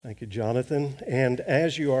Thank you, Jonathan. And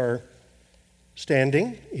as you are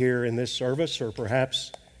standing here in this service, or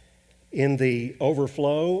perhaps in the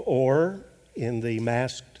overflow, or in the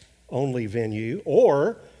masked-only venue,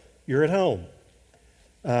 or you're at home,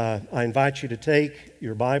 I invite you to take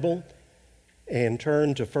your Bible and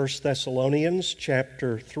turn to 1 Thessalonians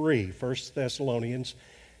chapter 3. 1 Thessalonians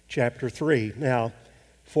chapter 3. Now,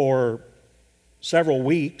 for several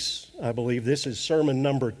weeks, I believe this is sermon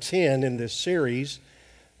number 10 in this series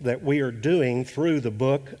that we are doing through the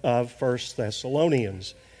book of 1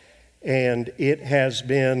 Thessalonians. And it has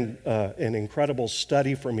been an incredible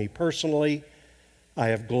study for me personally. I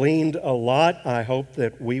have gleaned a lot. I hope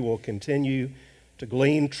that we will continue to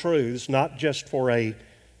glean truths, not just for a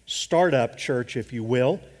startup church, if you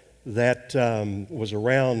will, that was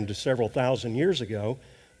around several thousand years ago,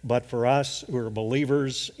 but for us who are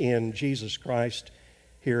believers in Jesus Christ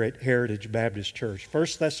here at Heritage Baptist Church. 1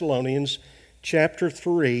 Thessalonians chapter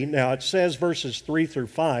 3. Now it says verses 3 through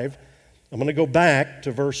 5. I'm going to go back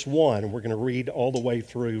to verse 1, and we're going to read all the way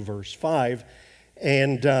through verse 5.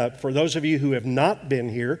 And for those of you who have not been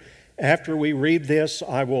here, after we read this,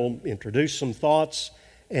 I will introduce some thoughts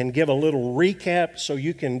and give a little recap so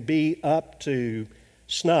you can be up to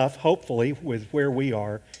snuff, hopefully, with where we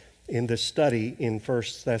are in this study in 1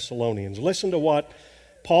 Thessalonians. Listen to what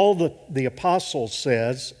Paul the Apostle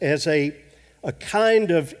says as a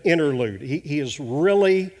kind of interlude. He is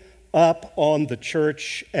really up on the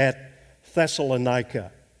church at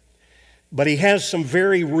Thessalonica. But he has some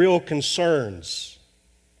very real concerns.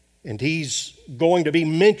 And he's going to be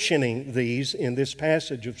mentioning these in this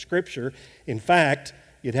passage of Scripture. In fact,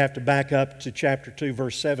 you'd have to back up to chapter 2,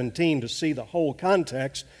 verse 17 to see the whole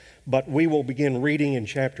context. But we will begin reading in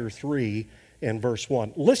chapter 3 and verse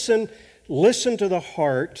 1. Listen to the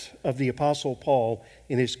heart of the Apostle Paul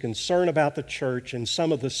in his concern about the church and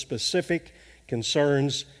some of the specific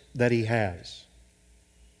concerns that he has.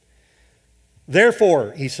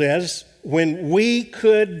 Therefore, he says, when we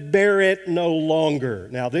could bear it no longer.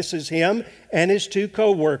 Now, this is him and his two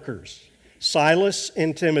co-workers, Silas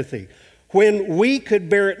and Timothy. When we could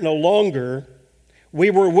bear it no longer,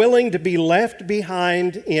 we were willing to be left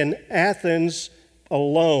behind in Athens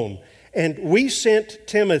alone. And we sent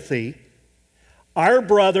Timothy, our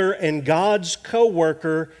brother and God's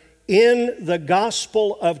co-worker in the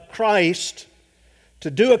gospel of Christ, to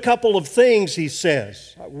do a couple of things, he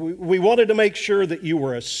says. We wanted to make sure that you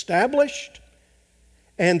were established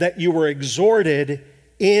and that you were exhorted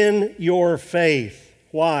in your faith.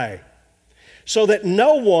 Why? So that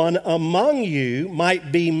no one among you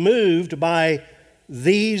might be moved by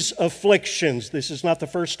these afflictions. This is not the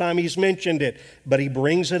first time he's mentioned it, but he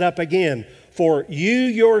brings it up again. For you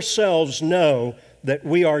yourselves know that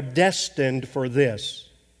we are destined for this.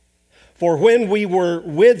 For when we were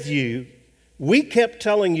with you, we kept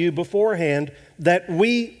telling you beforehand that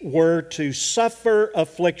we were to suffer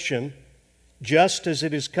affliction, just as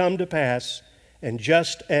it has come to pass, and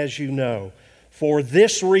just as you know. For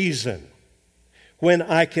this reason, when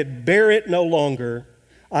I could bear it no longer,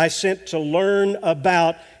 I sent to learn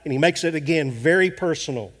about, and he makes it again very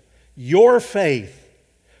personal, your faith,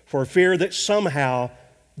 for fear that somehow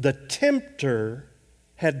the tempter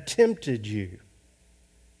had tempted you,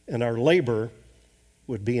 and our labor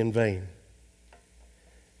would be in vain.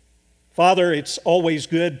 Father, it's always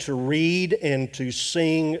good to read and to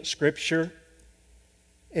sing Scripture,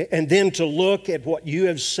 and then to look at what you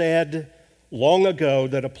have said long ago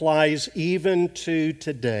that applies even to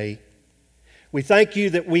today. We thank you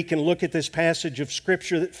that we can look at this passage of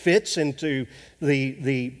Scripture that fits into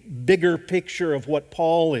the bigger picture of what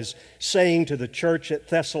Paul is saying to the church at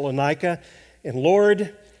Thessalonica. And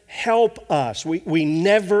Lord, help us. We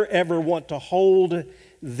never, ever want to hold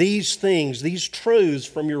these things, these truths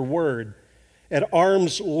from your word at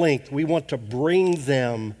arm's length. We want to bring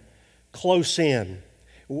them close in.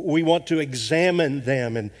 We want to examine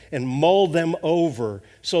them and mull them over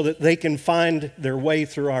so that they can find their way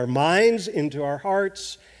through our minds, into our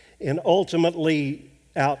hearts, and ultimately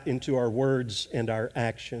out into our words and our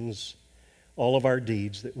actions, all of our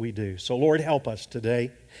deeds that we do. So Lord, help us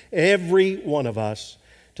today, every one of us,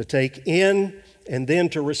 to take in and then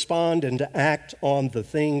to respond and to act on the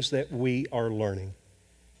things that we are learning.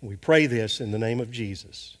 We pray this in the name of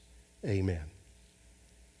Jesus. Amen.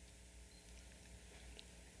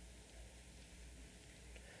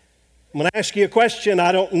 I'm going to ask you a question.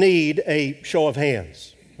 I don't need a show of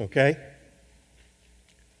hands, okay?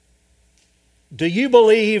 Do you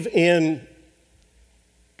believe in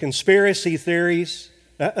conspiracy theories?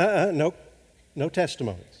 No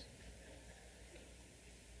testimonies.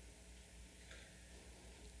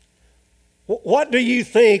 What do you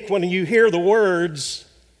think when you hear the words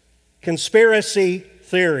Conspiracy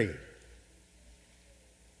theory.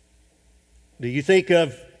 Do you think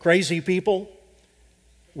of crazy people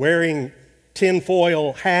wearing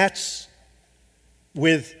tinfoil hats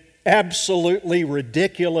with absolutely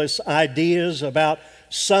ridiculous ideas about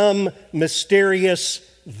some mysterious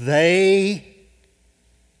they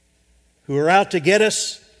who are out to get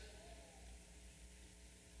us?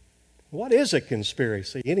 What is a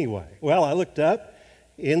conspiracy anyway? Well, I looked up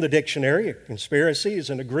in the dictionary. A conspiracy is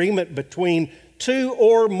an agreement between two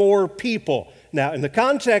or more people. Now, in the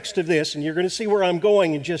context of this, and you're going to see where I'm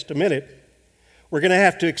going in just a minute, we're going to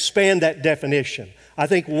have to expand that definition. I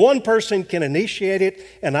think one person can initiate it,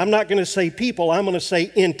 and I'm not going to say people, I'm going to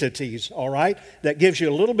say entities, all right? That gives you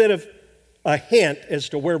a little bit of a hint as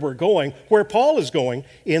to where we're going, where Paul is going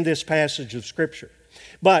in this passage of Scripture.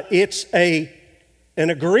 But it's an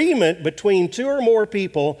agreement between two or more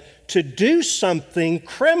people to do something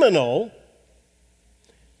criminal,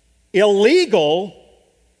 illegal,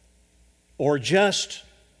 or just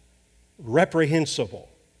reprehensible.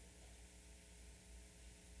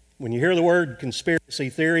 When you hear the word conspiracy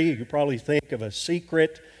theory, you probably think of a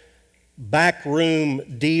secret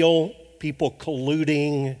backroom deal, people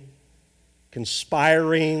colluding,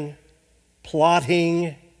 conspiring,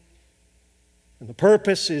 plotting, and the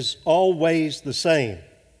purpose is always the same.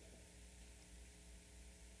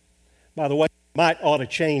 By the way, might ought to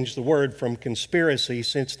change the word from conspiracy,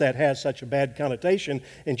 since that has such a bad connotation,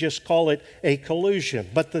 and just call it a collusion.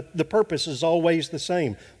 But the purpose is always the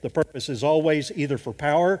same. The purpose is always either for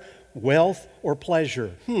power, wealth, or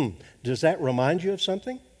pleasure. Does that remind you of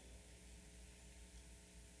something?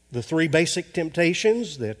 The three basic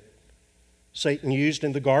temptations that Satan used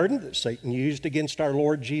in the garden, that Satan used against our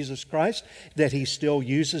Lord Jesus Christ, that he still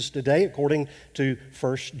uses today according to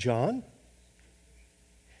 1 John.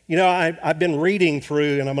 You know, I've been reading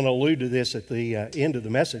through, and I'm going to allude to this at the end of the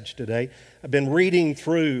message today. I've been reading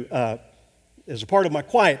through as a part of my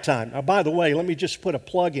quiet time. Now, by the way, let me just put a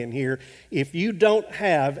plug in here. If you don't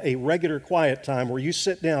have a regular quiet time where you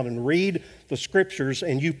sit down and read the Scriptures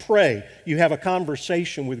and you pray, you have a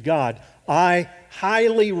conversation with God, I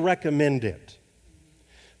highly recommend it.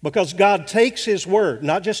 Because God takes His Word,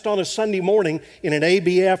 not just on a Sunday morning in an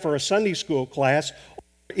ABF or a Sunday school class,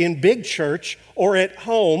 in big church, or at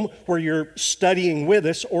home where you're studying with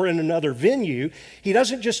us, or in another venue. He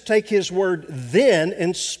doesn't just take His Word then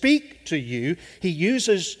and speak to you. He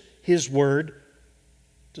uses His Word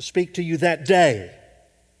to speak to you that day,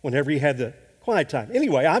 whenever you have the quiet time.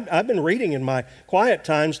 Anyway, I've been reading in my quiet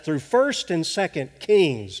times through 1st and 2nd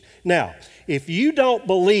Kings. Now, if you don't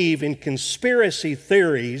believe in conspiracy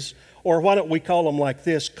theories, or why don't we call them like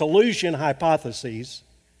this, collusion hypotheses,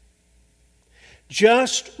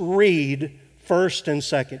 just read 1st and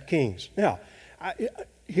 2nd Kings. Now,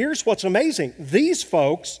 here's what's amazing. These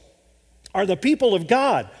folks are the people of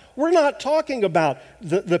God. We're not talking about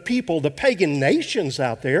the people, the pagan nations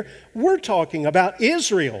out there. We're talking about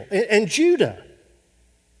Israel and Judah.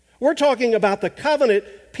 We're talking about the covenant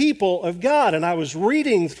people of God. And I was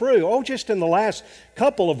reading through, just in the last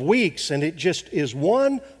couple of weeks, and it just is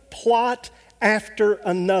one plot after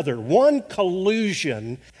another, one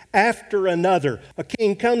collusion after another. A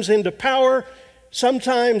king comes into power,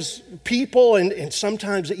 sometimes people and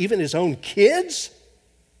sometimes even his own kids,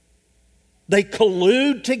 they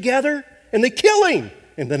collude together and they kill him.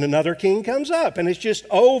 And then another king comes up, and it's just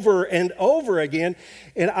over and over again.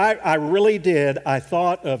 And I really did. I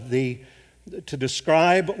thought of to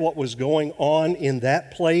describe what was going on in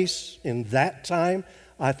that place, in that time,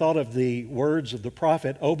 I thought of the words of the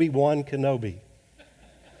prophet Obi-Wan Kenobi.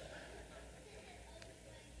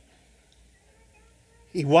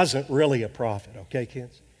 He wasn't really a prophet, okay,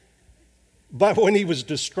 kids? But when he was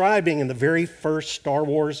describing in the very first Star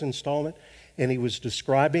Wars installment, and he was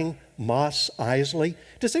describing Mos Eisley,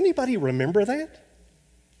 does anybody remember that?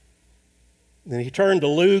 And then he turned to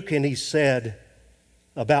Luke and he said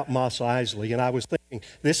about Mos Eisley, and I was thinking,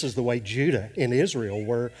 this is the way Judah and Israel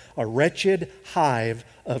were, a wretched hive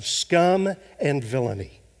of scum and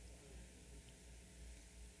villainy.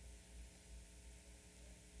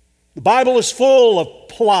 The Bible is full of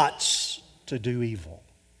plots to do evil.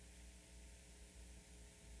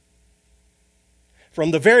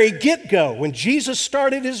 From the very get-go, when Jesus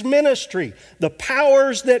started His ministry, the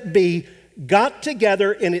powers that be got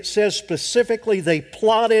together, and it says specifically they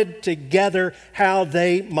plotted together how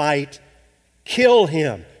they might kill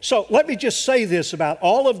Him. So let me just say this about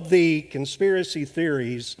all of the conspiracy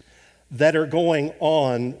theories that are going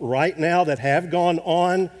on right now, that have gone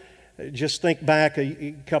on Just think back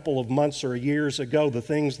a couple of months or years ago, the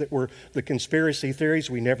things that were the conspiracy theories.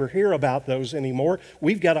 We never hear about those anymore.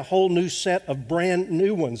 We've got a whole new set of brand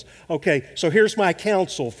new ones. Okay, so here's my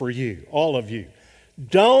counsel for you, all of you.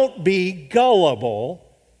 Don't be gullible.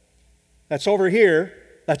 That's over here.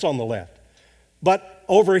 That's on the left. But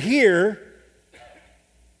over here,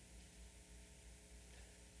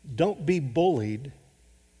 don't be bullied.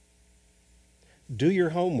 Do your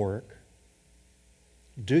homework.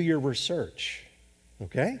 Do your research.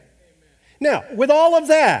 Okay? Amen. Now, with all of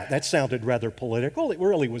that sounded rather political. It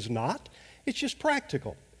really was not. It's just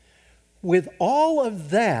practical. With all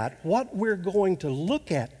of that, what we're going to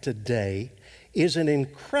look at today is an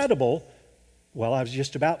incredible, well, I was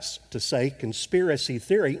just about to say conspiracy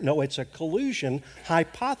theory. No, it's a collusion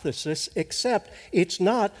hypothesis, except it's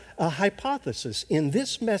not a hypothesis. In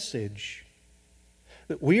this message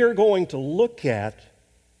that we are going to look at,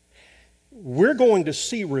 we're going to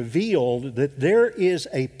see revealed that there is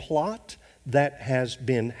a plot that has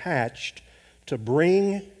been hatched to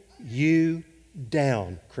bring you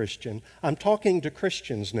down, Christian. I'm talking to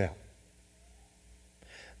Christians now.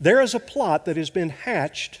 There is a plot that has been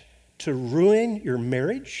hatched to ruin your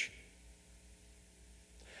marriage,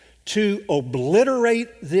 to obliterate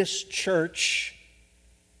this church,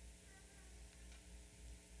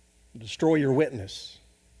 destroy your witness.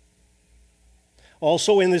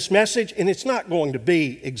 Also in this message, and it's not going to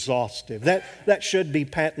be exhaustive. That should be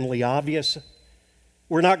patently obvious.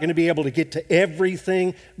 We're not going to be able to get to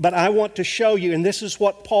everything, but I want to show you, and this is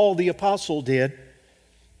what Paul the Apostle did.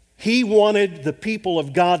 He wanted the people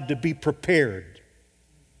of God to be prepared.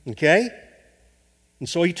 Okay? And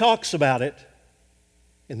so he talks about it.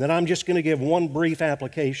 And then I'm just going to give one brief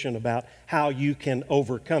application about how you can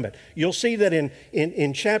overcome it. You'll see that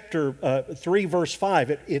in chapter 3, verse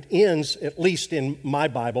 5, it ends, at least in my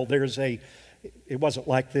Bible, it wasn't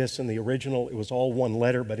like this in the original, it was all one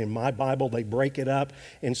letter, but in my Bible they break it up.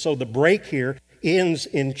 And so the break here ends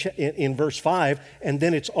in verse 5, and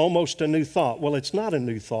then it's almost a new thought. Well, it's not a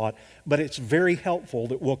new thought, but it's very helpful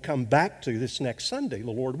that we'll come back to this next Sunday,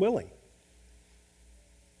 the Lord willing.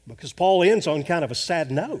 Because Paul ends on kind of a sad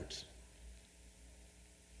note.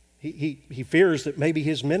 He fears that maybe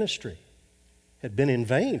his ministry had been in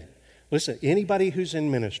vain. Listen, anybody who's in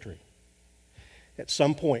ministry at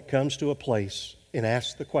some point comes to a place and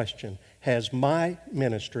asks the question, has my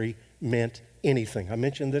ministry meant anything? I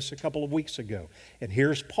mentioned this a couple of weeks ago. And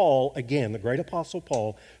here's Paul, again, the great apostle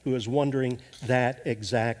Paul, who is wondering that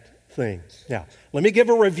exact thing. Now, let me give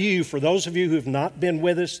a review for those of you who have not been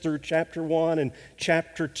with us through chapter 1 and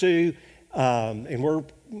chapter 2, and we're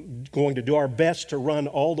going to do our best to run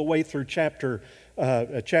all the way through chapter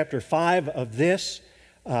 5 of this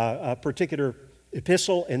particular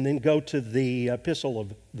epistle, and then go to the epistle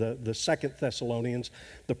of the Second Thessalonians.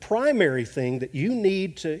 The primary thing that you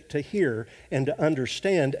need to hear and to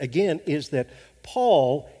understand, again, is that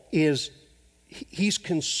Paul he's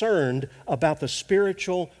concerned about the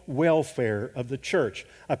spiritual welfare of the church.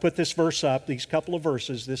 I put this verse up, these couple of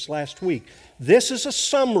verses, this last week. This is a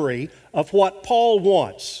summary of what Paul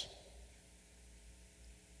wants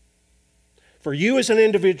for you as an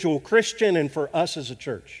individual Christian and for us as a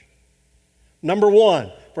church. Number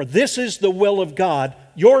one, for this is the will of God,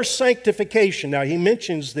 your sanctification. Now, he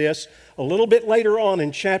mentions this a little bit later on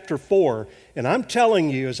in chapter 4, and I'm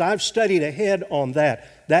telling you, as I've studied ahead on that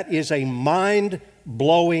is a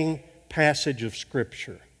mind-blowing passage of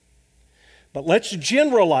Scripture. But let's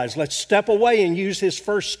generalize. Let's step away and use his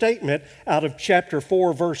first statement out of chapter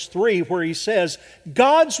 4, verse 3, where he says,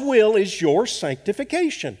 God's will is your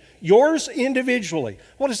sanctification, yours individually.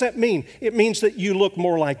 What does that mean? It means that you look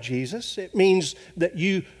more like Jesus. It means that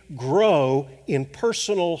you grow in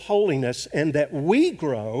personal holiness, and that we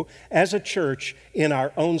grow as a church in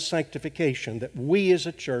our own sanctification, that we as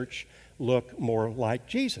a church look more like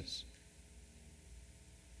Jesus.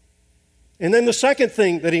 And then the second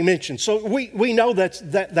thing that he mentioned, so we know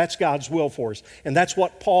that's God's will for us, and that's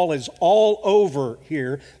what Paul is all over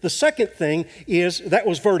here. The second thing is, that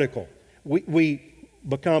was vertical. We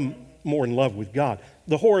become more in love with God.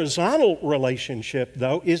 The horizontal relationship,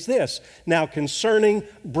 though, is this. Now, concerning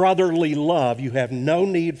brotherly love, you have no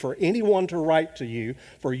need for anyone to write to you,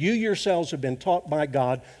 for you yourselves have been taught by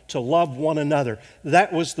God to love one another.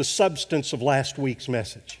 That was the substance of last week's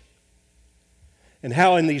message. And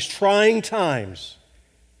how in these trying times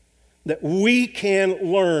that we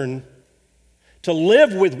can learn to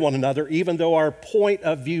live with one another, even though our point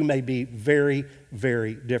of view may be very,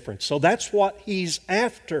 very different. So that's what he's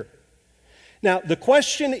after. Now, the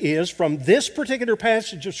question is, from this particular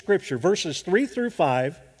passage of Scripture, verses 3 through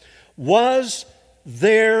 5, was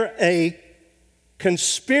there a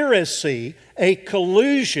conspiracy, a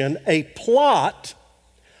collusion, a plot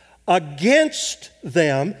against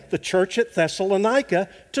them, the church at Thessalonica,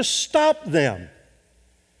 to stop them?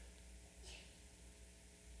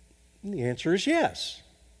 And the answer is yes.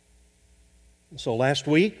 So last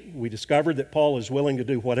week, we discovered that Paul is willing to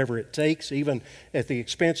do whatever it takes, even at the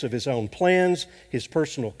expense of his own plans, his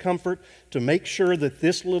personal comfort, to make sure that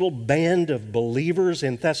this little band of believers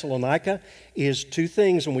in Thessalonica is two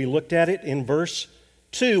things. And we looked at it in verse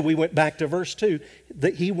 2. We went back to verse 2,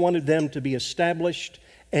 that he wanted them to be established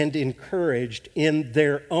and encouraged in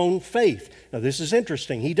their own faith. Now, this is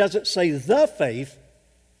interesting. He doesn't say the faith.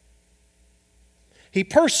 He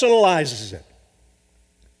personalizes it.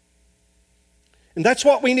 And that's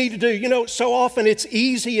what we need to do. You know, so often it's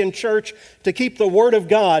easy in church to keep the Word of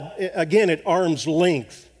God, again, at arm's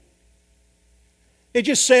length. It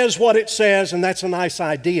just says what it says, and that's a nice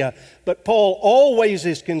idea. But Paul always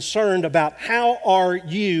is concerned about how are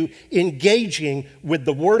you engaging with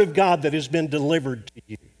the Word of God that has been delivered to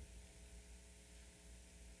you.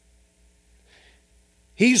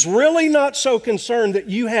 He's really not so concerned that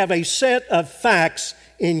you have a set of facts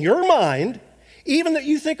in your mind, even that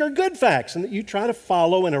you think are good facts and that you try to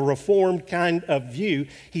follow in a reformed kind of view.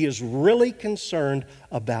 He is really concerned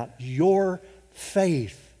about your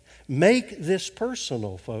faith. Make this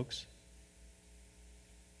personal, folks,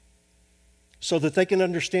 so that they can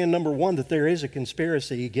understand, number one, that there is a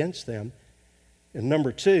conspiracy against them, and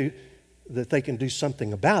number two, that they can do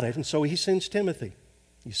something about it. And so he sends Timothy.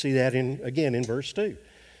 You see that again in verse 2.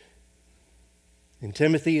 And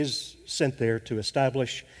Timothy is sent there to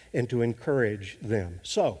establish and to encourage them.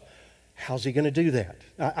 So, how's he going to do that?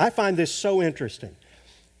 I find this so interesting.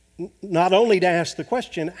 Not only to ask the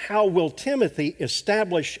question, how will Timothy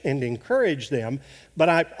establish and encourage them, but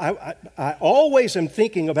I always am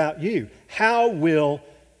thinking about you. How will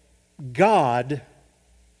God,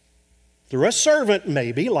 through a servant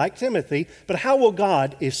maybe, like Timothy, but how will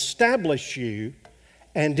God establish you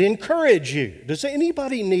and encourage you? Does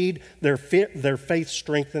anybody need their faith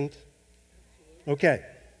strengthened? Okay.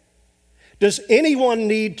 Does anyone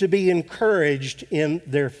need to be encouraged in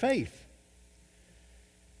their faith?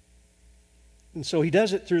 And so he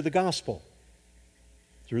does it through the gospel,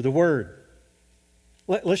 through the word.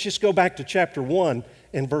 Let's just go back to chapter 1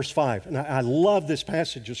 and verse 5. And I love this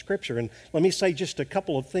passage of Scripture. And let me say just a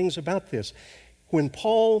couple of things about this. When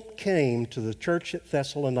Paul came to the church at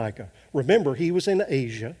Thessalonica, remember, he was in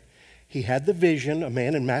Asia. He had the vision. A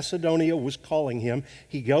man in Macedonia was calling him.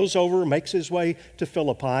 He goes over, makes his way to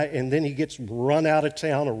Philippi, and then he gets run out of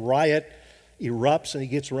town. A riot erupts, and he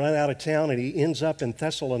gets run out of town, and he ends up in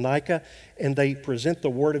Thessalonica, and they present the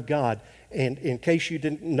Word of God. And in case you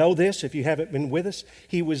didn't know this, if you haven't been with us,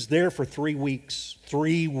 he was there for 3 weeks.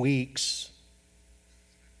 3 weeks.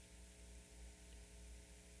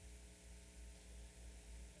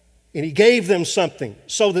 And he gave them something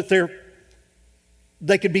so that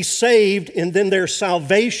they could be saved, and then their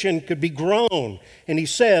salvation could be grown. And he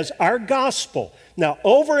says, our gospel. Now,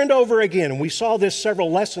 over and over again, and we saw this several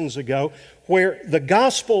lessons ago, where the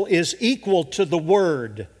gospel is equal to the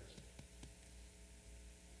word.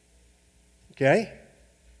 Okay?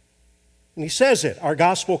 And he says it. Our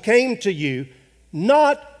gospel came to you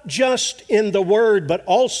not just in the word, but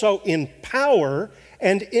also in power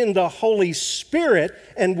and in the Holy Spirit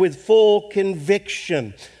and with full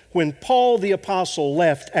conviction. When Paul the apostle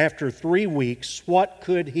left after 3 weeks, what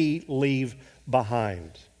could he leave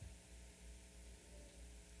behind?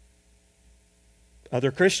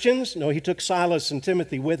 Other Christians? No, he took Silas and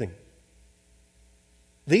Timothy with him.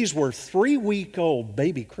 These were 3-week-old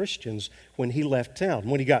baby Christians when he left town,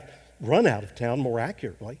 when he got run out of town, more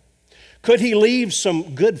accurately. Could he leave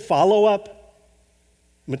some good follow-up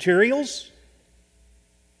materials?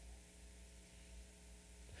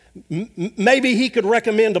 Maybe he could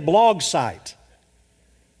recommend a blog site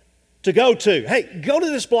to go to. Hey, go to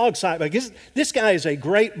this blog site because this guy is a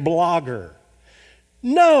great blogger.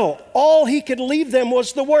 No, all he could leave them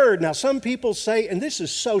was the Word. Now, some people say, and this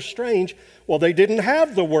is so strange, well, they didn't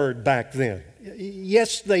have the Word back then.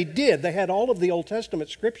 Yes, they did. They had all of the Old Testament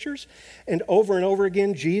Scriptures, and over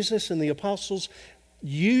again, Jesus and the apostles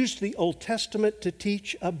used the Old Testament to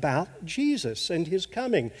teach about Jesus and His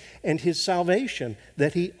coming and His salvation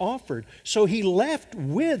that He offered. So He left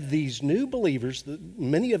with these new believers,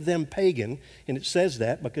 many of them pagan, and it says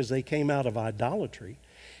that because they came out of idolatry.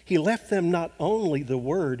 He left them not only the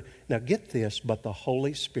Word, now get this, but the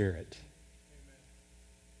Holy Spirit.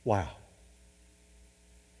 Wow.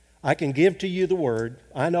 I can give to you the Word.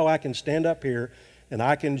 I know I can stand up here and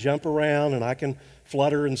I can jump around and I can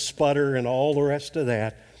flutter and sputter and all the rest of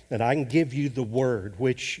that, and I can give you the Word,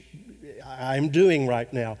 which I'm doing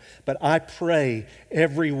right now. But I pray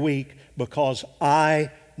every week because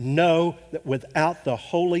I know that without the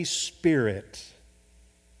Holy Spirit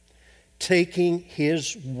taking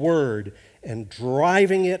His Word and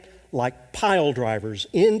driving it like pile drivers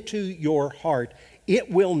into your heart, it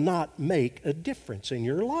will not make a difference in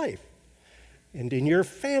your life and in your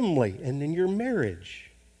family and in your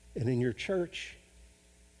marriage and in your church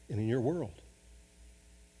and in your world.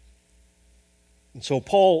 And so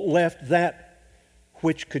Paul left that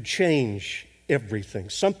which could change everything,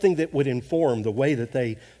 something that would inform the way that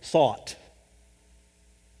they thought.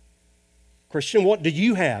 Christian, what do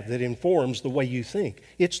you have that informs the way you think?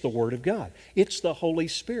 It's the Word of God. It's the Holy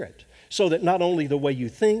Spirit. So that not only the way you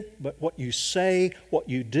think, but what you say, what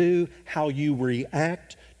you do, how you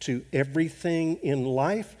react to everything in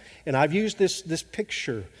life. And I've used this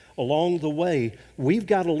picture along the way. We've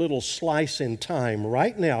got a little slice in time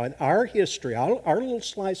right now in our history, our little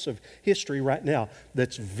slice of history right now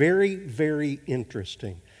that's very, very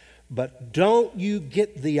interesting. But don't you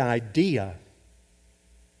get the idea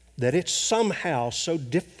that it's somehow so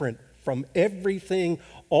different from everything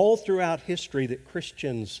all throughout history that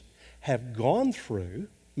Christians have gone through,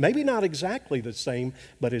 maybe not exactly the same,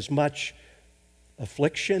 but as much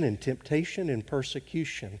affliction and temptation and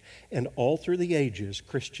persecution. And all through the ages,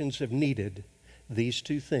 Christians have needed these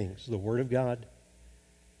two things, the Word of God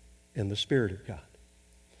and the Spirit of God.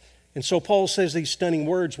 And so Paul says these stunning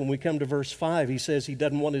words when we come to verse 5. He says he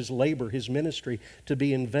doesn't want his labor, his ministry, to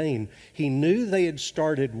be in vain. He knew they had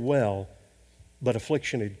started well, but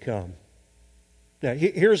affliction had come. Now,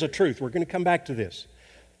 here's a truth. We're going to come back to this.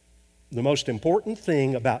 The most important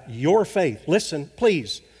thing about your faith, listen,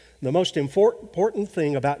 please, the most important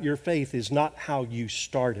thing about your faith is not how you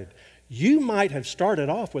started. You might have started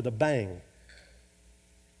off with a bang,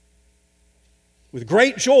 with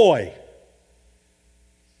great joy.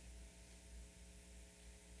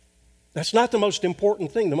 That's not the most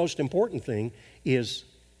important thing. The most important thing is,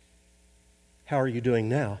 how are you doing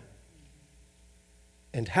now?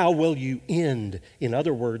 And how will you end? In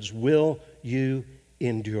other words, will you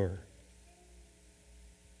endure?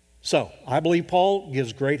 So, I believe Paul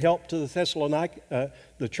gives great help to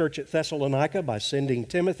the church at Thessalonica by sending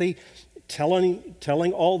Timothy,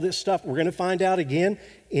 telling all this stuff. We're going to find out again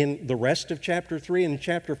in the rest of chapter 3 and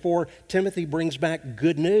chapter 4. Timothy brings back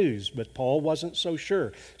good news, but Paul wasn't so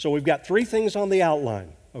sure. So we've got three things on the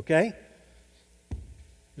outline, okay?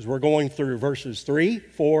 As we're going through verses 3,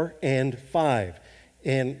 4, and 5.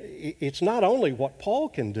 And it's not only what Paul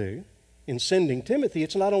can do in sending Timothy,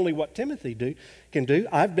 it's not only what Timothy can do.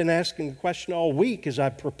 I've been asking the question all week as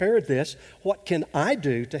I've prepared this, what can I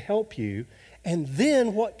do to help you? And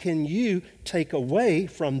then what can you take away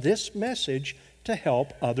from this message to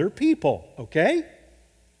help other people, okay?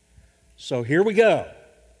 So here we go.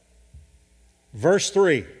 Verse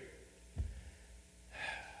 3.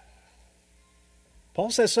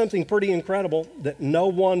 Paul says something pretty incredible, that no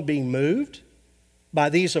one be moved by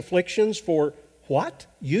these afflictions, for what?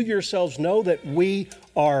 You yourselves know that we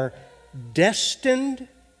are destined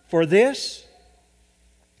for this.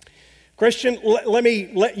 Christian, let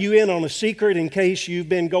me let you in on a secret in case you've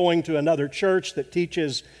been going to another church that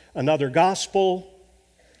teaches another gospel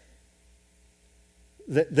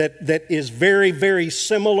that is very, very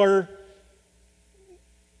similar,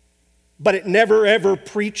 but it never ever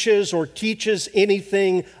preaches or teaches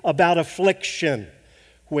anything about affliction.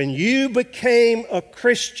 When you became a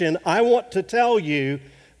Christian, I want to tell you,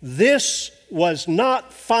 this was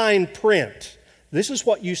not fine print. This is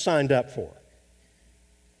what you signed up for.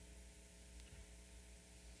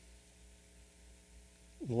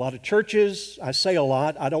 A lot of churches, I say a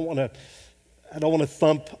lot, I don't want to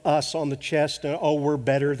thump us on the chest and, oh, we're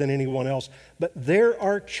better than anyone else. But there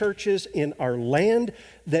are churches in our land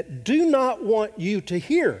that do not want you to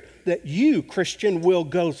hear that you, Christian, will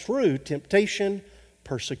go through temptation,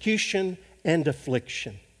 persecution, and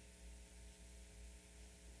affliction.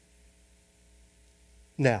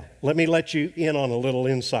 Now, let me let you in on a little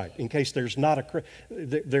insight in case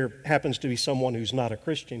there happens to be someone who's not a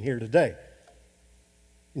Christian here today.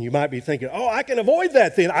 And you might be thinking, oh, I can avoid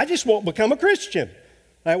that then. I just won't become a Christian.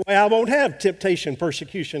 That way I won't have temptation,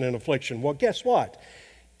 persecution, and affliction. Well, guess what?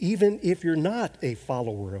 Even if you're not a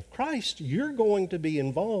follower of Christ, you're going to be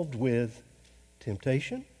involved with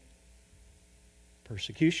temptation,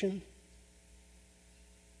 persecution,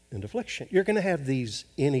 and affliction. You're going to have these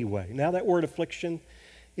anyway. Now, that word affliction,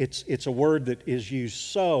 it's a word that is used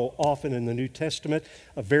so often in the New Testament,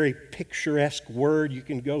 a very picturesque word. You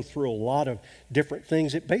can go through a lot of different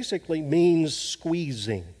things. It basically means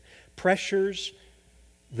squeezing, pressures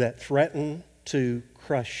that threaten to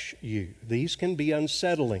crush you. These can be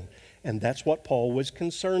unsettling And that's what Paul was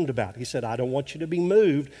concerned about. He said, I don't want you to be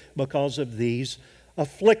moved because of these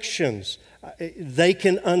afflictions. They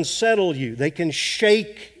can unsettle you. They can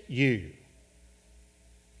shake you.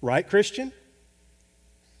 Right, Christian?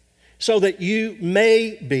 So that you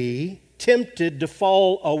may be tempted to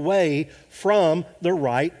fall away from the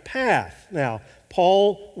right path. Now,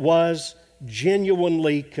 Paul was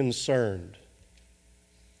genuinely concerned.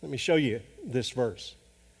 Let me show you this verse,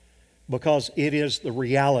 because it is the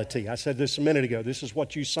reality. I said this a minute ago. This is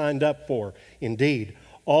what you signed up for. Indeed,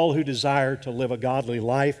 all who desire to live a godly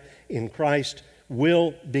life in Christ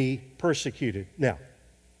will be persecuted. Now,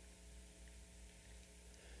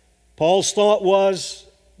 Paul's thought was,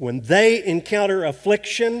 when they encounter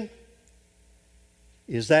affliction,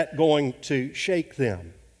 is that going to shake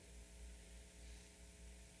them?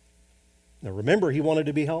 Now remember, he wanted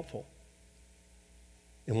to be helpful.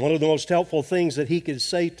 And one of the most helpful things that he could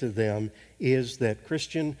say to them is that,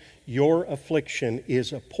 Christian, your affliction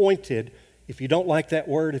is appointed. If you don't like that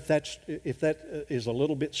word, if that is a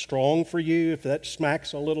little bit strong for you, if that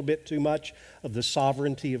smacks a little bit too much of the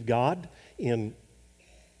sovereignty of God in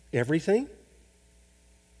everything.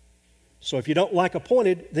 So if you don't like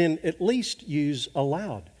appointed, then at least use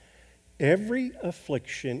allowed. Every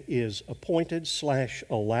affliction is appointed /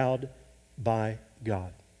 allowed by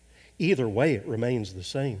God. Either way, it remains the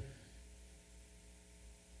same.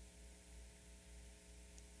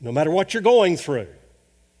 No matter what you're going through,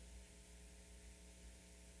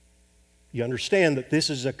 you understand that this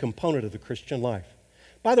is a component of the Christian life.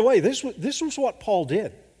 By the way, this was what Paul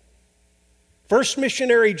did. First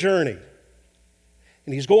missionary journey.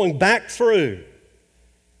 And he's going back through.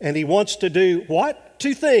 And he wants to do what?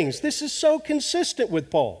 2 things. This is so consistent with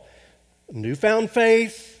Paul. Newfound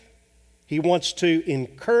faith. He wants to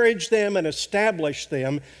encourage them and establish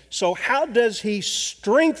them. So how does he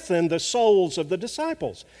strengthen the souls of the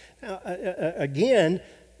disciples? Now, again,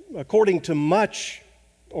 according to much,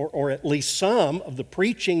 or at least some, of the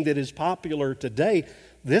preaching that is popular today,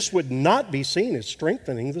 this would not be seen as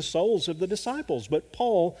strengthening the souls of the disciples. But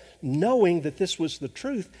Paul, knowing that this was the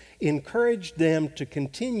truth, encouraged them to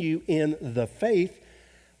continue in the faith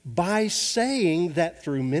by saying that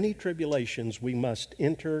through many tribulations we must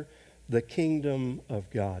enter the kingdom of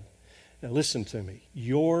God. Now listen to me.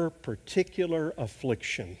 Your particular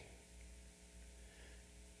affliction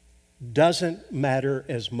doesn't matter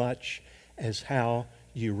as much as how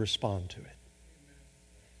you respond to it.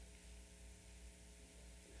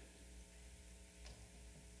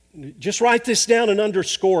 Just write this down and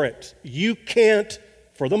underscore it. You can't,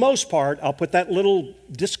 for the most part, I'll put that little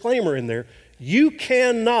disclaimer in there, you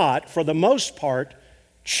cannot, for the most part,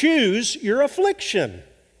 choose your affliction.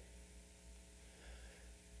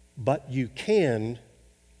 But you can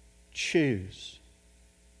choose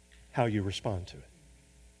how you respond to it.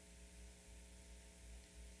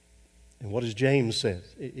 And what does James say?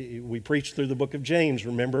 We preached through the book of James,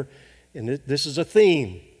 remember? And this is a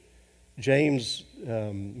theme. James,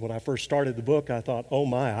 when I first started the book, I thought, oh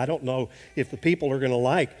my, I don't know if the people are going to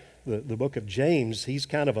like the book of James. He's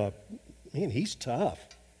kind of a, he's tough.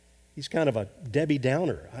 He's kind of a Debbie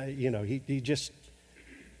Downer.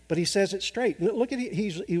 But he says it straight. Look at it.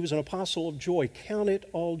 He was an apostle of joy. Count it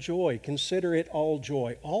all joy. Consider it all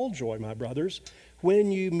joy. All joy, my brothers,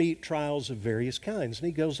 when you meet trials of various kinds. And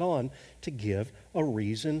he goes on to give a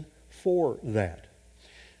reason for that.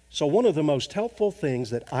 So one of the most helpful things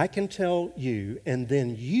that I can tell you, and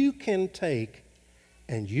then you can take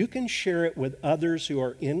and you can share it with others who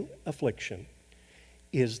are in affliction,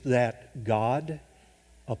 is that God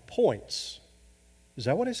appoints. Is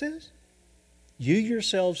that what it says? You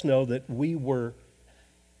yourselves know that we were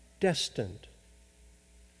destined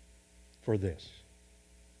for this.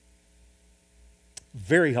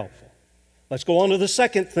 Very helpful. Let's go on to the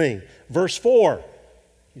second thing. Verse 4.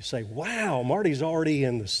 You say, wow, Marty's already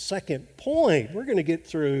in the second point. We're going to get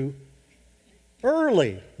through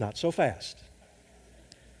early. Not so fast.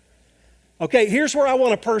 Okay, here's where I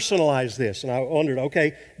want to personalize this. And I wondered,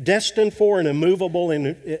 okay, destined for and immovable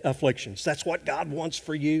in afflictions. That's what God wants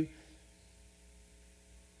for you.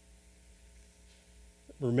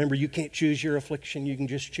 Remember, you can't choose your affliction. You can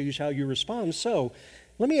just choose how you respond. So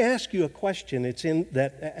let me ask you a question. It's in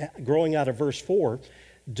that growing out of verse 4.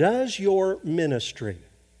 Does your ministry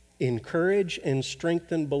encourage and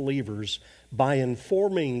strengthen believers by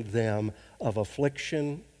informing them of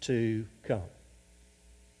affliction to come?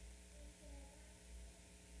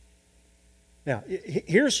 Now,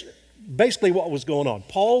 here's basically what was going on.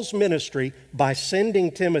 Paul's ministry by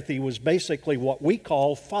sending Timothy was basically what we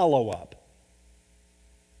call follow-up.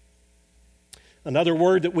 Another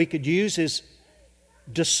word that we could use is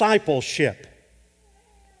discipleship.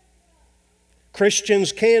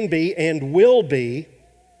 Christians can be and will be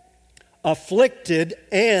afflicted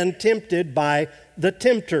and tempted by the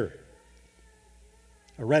tempter.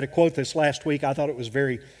 I read a quote this last week. I thought it was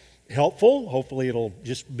very helpful. Hopefully it'll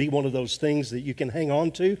just be one of those things that you can hang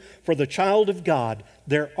on to. For the child of God,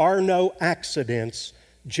 there are no accidents,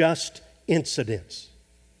 just incidents.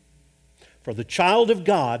 For the child of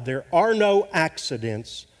God, there are no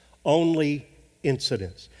accidents, only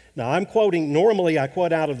incidents. Now, normally I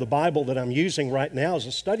quote out of the Bible that I'm using right now as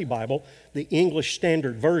a study Bible, the English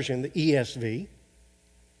Standard Version, the ESV.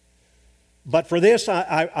 But for this,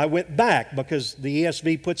 I went back because the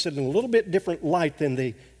ESV puts it in a little bit different light than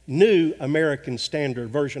the New American Standard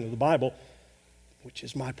Version of the Bible, which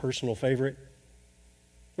is my personal favorite.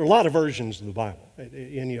 There are a lot of versions of the Bible,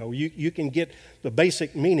 and you can get the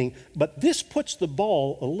basic meaning, but this puts the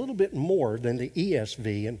ball a little bit more than the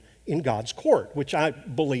ESV in God's court, which I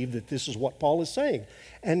believe that this is what Paul is saying.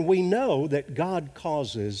 And we know that God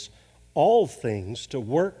causes all things to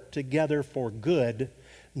work together for good,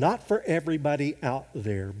 not for everybody out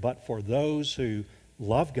there, but for those who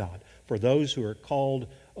love God, for those who are called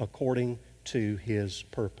according to His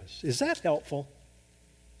purpose. Is that helpful?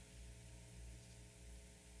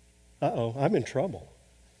 Uh-oh, I'm in trouble.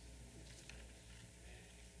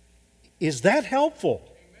 Is that helpful?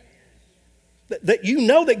 That you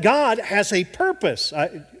know that God has a purpose.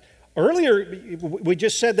 Earlier, we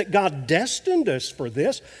just said that God destined us for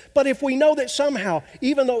this, but if we know that somehow,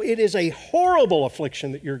 even though it is a horrible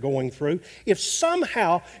affliction that you're going through, if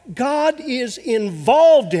somehow God is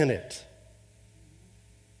involved in it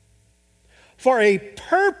for a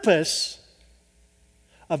purpose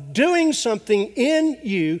of doing something in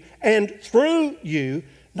you and through you,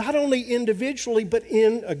 not only individually, but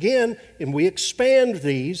and we expand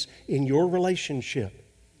these in your relationship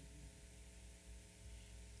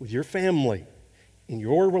with your family, in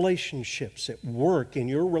your relationships at work, in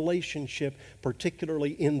your relationship,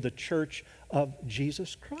 particularly in the church of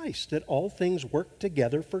Jesus Christ, that all things work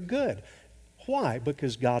together for good. Why?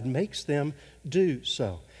 Because God makes them do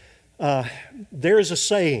so. There is a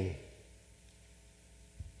saying.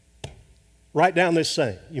 Write down this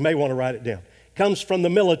saying. You may want to write it down. It comes from the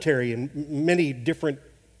military, and many different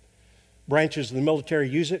branches of the military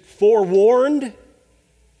use it. Forewarned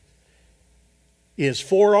is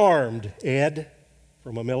forearmed, Ed,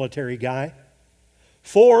 from a military guy.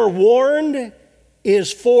 Forewarned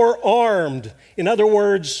is forearmed. In other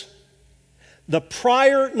words, the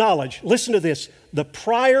prior knowledge, listen to this, the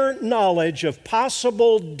prior knowledge of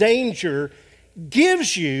possible danger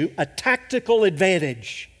gives you a tactical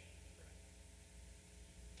advantage.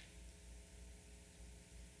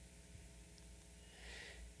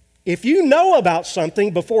 If you know about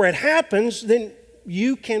something before it happens, then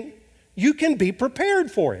you can be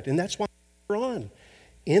prepared for it. And that's why later on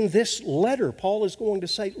in this letter, Paul is going to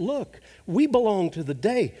say, look, we belong to the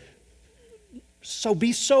day, so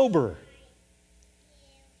be sober.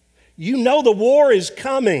 You know the war is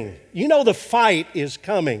coming. You know the fight is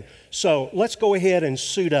coming. So let's go ahead and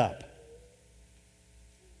suit up.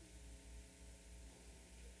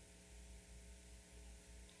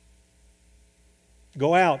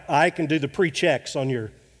 Go out. I can do the pre-checks on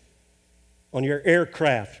your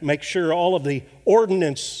aircraft. Make sure all of the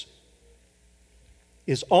ordnance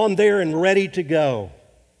is on there and ready to go.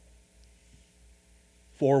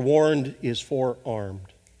 Forewarned is forearmed.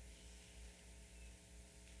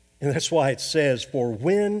 And that's why it says,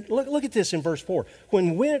 look at this in verse 4.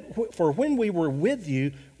 For when we were with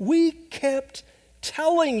you, we kept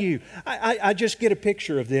telling you. I just get a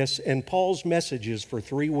picture of this in Paul's messages for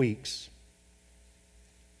 3 weeks.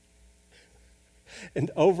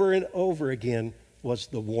 And over again was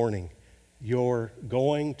the warning. You're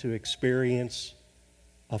going to experience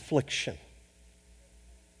affliction.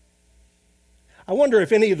 I wonder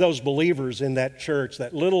if any of those believers in that church,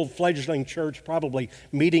 that little fledgling church, probably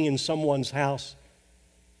meeting in someone's house,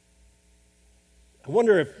 I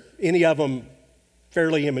wonder if any of them,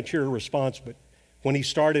 fairly immature response, but when he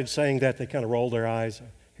started saying that, they kind of rolled their eyes.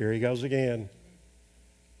 Here he goes again.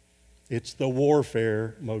 It's the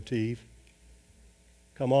warfare motif.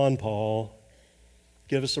 Come on, Paul.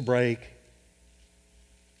 Give us a break.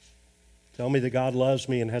 Tell me that God loves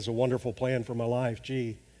me and has a wonderful plan for my life.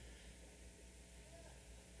 Gee.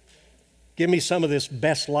 Give me some of this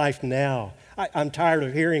best life now. I'm tired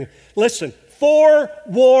of hearing. Listen,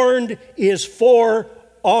 forewarned is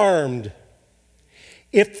forearmed.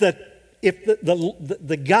 If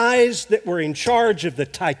the guys that were in charge of the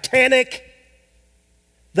Titanic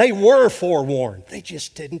They were forewarned. They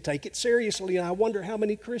just didn't take it seriously. And I wonder how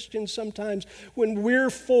many Christians sometimes, when we're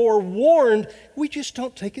forewarned, we just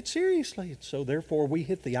don't take it seriously. And so therefore we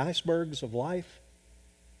hit the icebergs of life.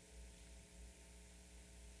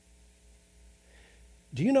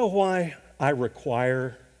 Do you know why I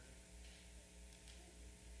require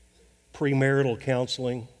premarital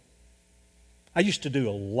counseling? I used to do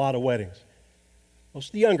a lot of weddings. Most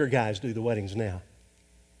of the younger guys do the weddings now.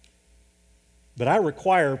 But I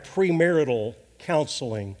require premarital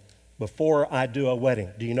counseling before I do a wedding.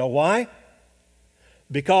 Do you know why?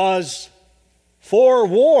 Because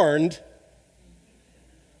forewarned,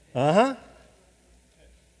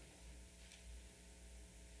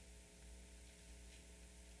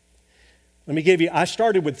 Let me give you, I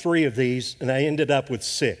started with 3 of these and I ended up with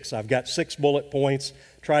 6. I've got 6 bullet points.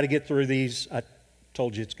 Try to get through these. I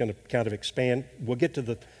told you it's going to kind of expand. We'll get to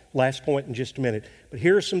the last point in just a minute. But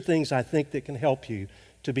here are some things I think that can help you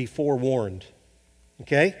to be forewarned.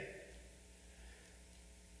 Okay?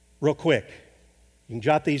 Real quick. You can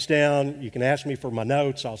jot these down. You can ask me for my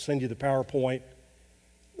notes. I'll send you the PowerPoint.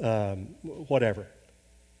 Whatever.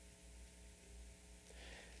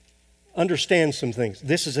 Understand some things.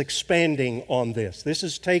 This is expanding on this. This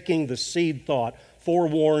is taking the seed thought.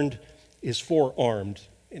 Forewarned is forearmed.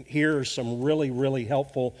 And here are some really, really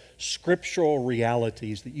helpful scriptural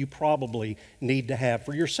realities that you probably need to have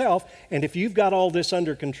for yourself. And if you've got all this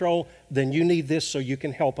under control, then you need this so you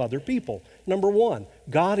can help other people. Number 1,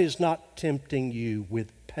 God is not tempting you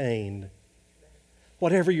with pain.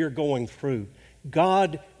 Whatever you're going through,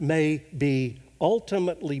 God may be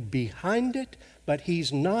ultimately behind it, but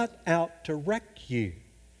He's not out to wreck you.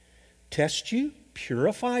 Test you,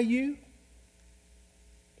 purify you,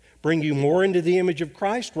 bring you more into the image of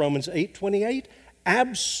Christ, Romans 8:28.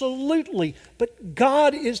 Absolutely. But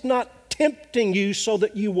God is not tempting you so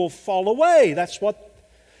that you will fall away. That's what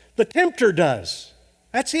the tempter does.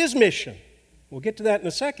 That's his mission. We'll get to that in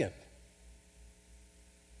a second.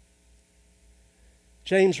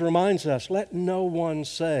 James reminds us, let no one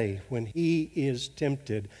say when he is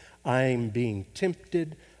tempted, I am being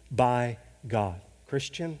tempted by God.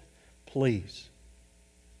 Christian, please.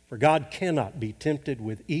 For God cannot be tempted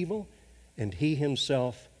with evil, and He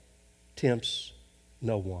Himself tempts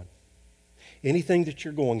no one. Anything that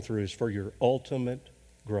you're going through is for your ultimate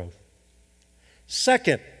growth.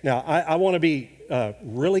 Second, now I want to be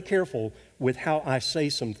really careful with how I say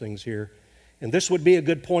some things here, and this would be a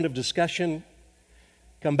good point of discussion.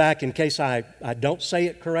 Come back in case I don't say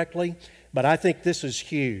it correctly, but I think this is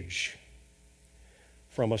huge.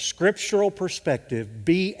 From a scriptural perspective,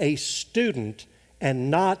 be a student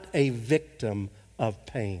and not a victim of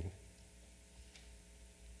pain.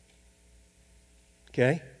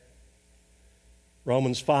 Okay?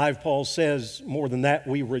 Romans 5, Paul says, more than that,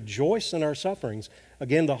 we rejoice in our sufferings.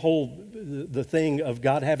 Again, the thing of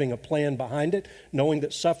God having a plan behind it, knowing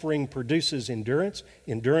that suffering produces endurance,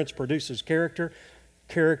 endurance produces character,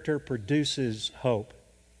 character produces hope.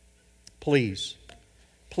 Please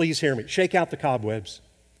hear me. Shake out the cobwebs.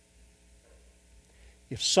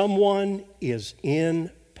 If someone is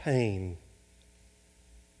in pain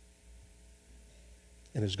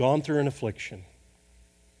and has gone through an affliction,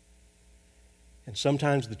 and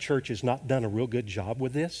sometimes the church has not done a real good job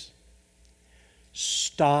with this,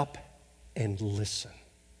 stop and listen.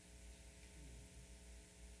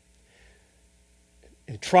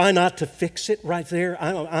 And try not to fix it right there.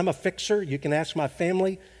 I'm a fixer. You can ask my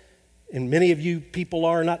family. And many of you people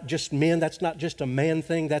are not just men. That's not just a man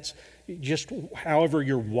thing. That's just however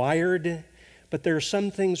you're wired. But there are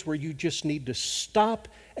some things where you just need to stop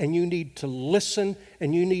and you need to listen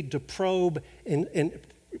and you need to probe and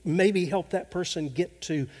maybe help that person get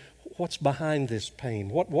to what's behind this pain.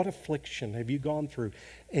 What affliction have you gone through?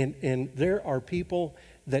 And there are people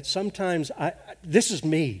that sometimes, this is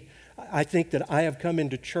me. I think that I have come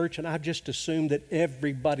into church and I've just assumed that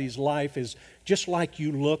everybody's life is just like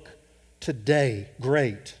you look today,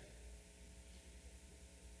 great.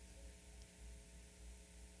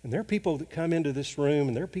 And there are people that come into this room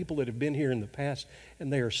and there are people that have been here in the past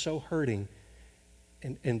and they are so hurting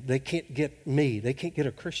and they can't get me, they can't get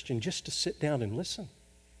a Christian just to sit down and listen.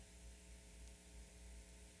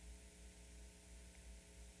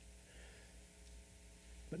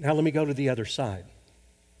 But now let me go to the other side.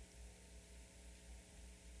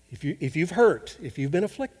 If you've hurt, if you've been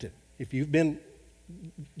afflicted, if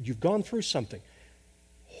you've gone through something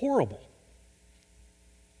horrible,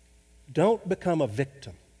 don't become a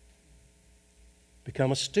victim.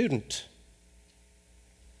 Become a student.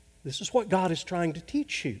 This is what God is trying to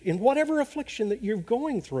teach you in whatever affliction that you're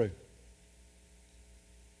going through.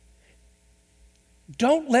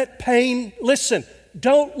 Don't let pain, listen,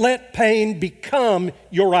 don't let pain become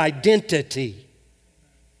your identity.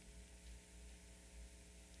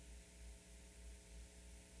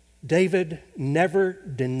 David never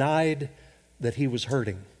denied that he was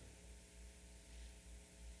hurting.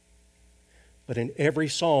 But in every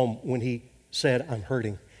psalm, when he said, I'm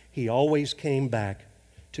hurting, he always came back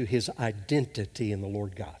to his identity in the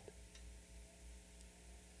Lord God.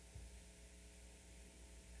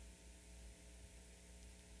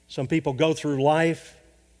 Some people go through life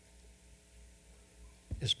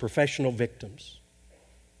as professional victims,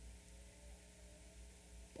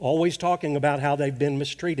 always talking about how they've been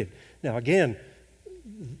mistreated. Now, again,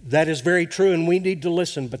 that is very true, and we need to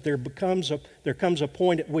listen, but there comes a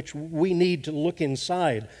point at which we need to look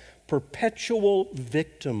inside. Perpetual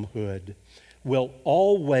victimhood will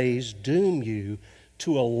always doom you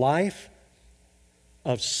to a life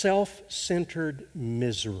of self-centered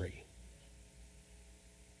misery.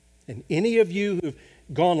 And any of you who've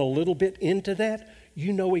gone a little bit into that,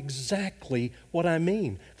 you know exactly what I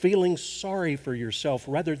mean. Feeling sorry for yourself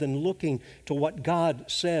rather than looking to what God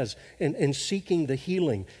says and seeking the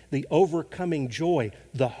healing, the overcoming joy,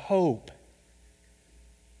 the hope.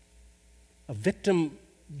 A victim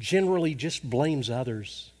generally just blames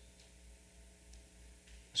others.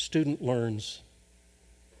 A student learns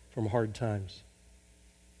from hard times.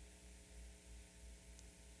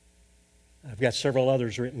 I've got several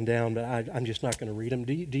others written down, but I'm just not going to read them.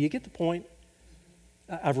 Do you get the point?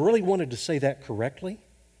 I've really wanted to say that correctly.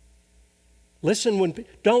 Listen,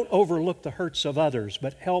 don't overlook the hurts of others,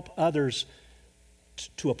 but help others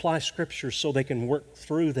to apply Scripture so they can work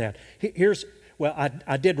through that.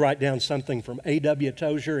 I did write down something from A.W.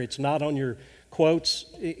 Tozier. It's not on your quotes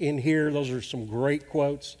in here. Those are some great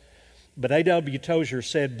quotes. But A.W. Tozier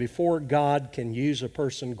said, before God can use a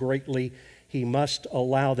person greatly, He must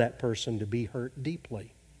allow that person to be hurt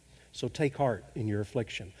deeply. So take heart in your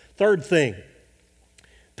affliction. Third thing,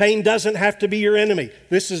 pain doesn't have to be your enemy.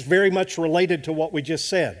 This is very much related to what we just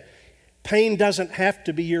said. Pain doesn't have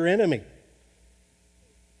to be your enemy.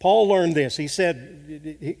 Paul learned this. He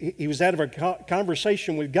said, he was out of a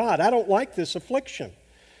conversation with God. I don't like this affliction.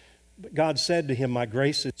 But God said to him, my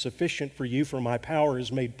grace is sufficient for you, for my power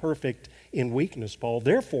is made perfect in weakness, Paul.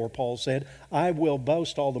 Therefore, Paul said, I will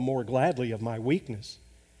boast all the more gladly of my weakness,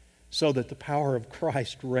 so that the power of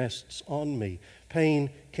Christ rests on me. Pain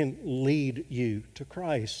can lead you to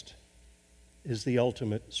Christ as the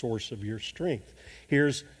ultimate source of your strength.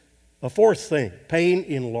 Here's a fourth thing. Pain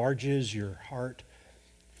enlarges your heart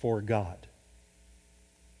for God.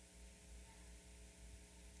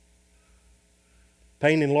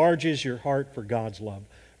 Pain enlarges your heart for God's love.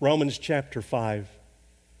 Romans chapter 5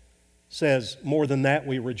 says, more than that,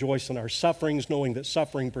 we rejoice in our sufferings, knowing that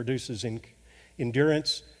suffering produces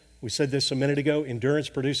endurance. We said this a minute ago. Endurance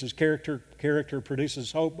produces character. Character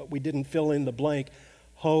produces hope, but we didn't fill in the blank.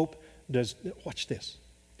 Hope does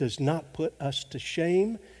not put us to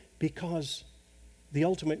shame, because the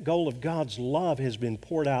ultimate goal of God's love has been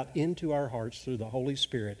poured out into our hearts through the Holy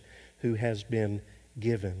Spirit who has been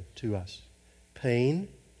given to us. Pain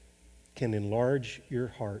can enlarge your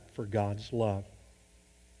heart for God's love.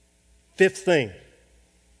 Fifth thing,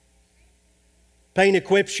 pain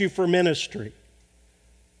equips you for ministry.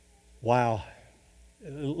 Wow.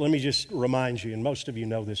 Let me just remind you, and most of you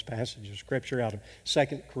know this passage of Scripture out of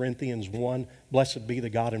 2 Corinthians 1. Blessed be the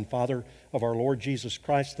God and Father of our Lord Jesus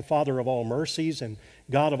Christ, the Father of all mercies and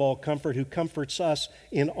God of all comfort, who comforts us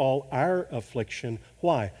in all our affliction.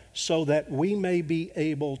 Why? So that we may be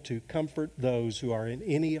able to comfort those who are in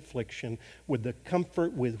any affliction with the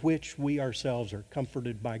comfort with which we ourselves are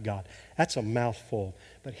comforted by God. That's a mouthful,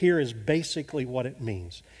 but here is basically what it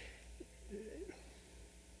means.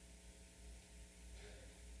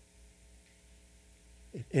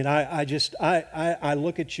 And I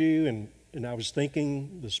look at you, and I was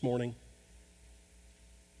thinking this morning,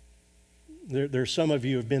 there's some of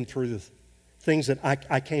you who have been through the things that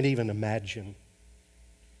I can't even imagine.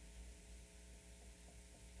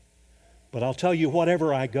 But I'll tell you,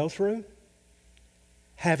 whatever I go through,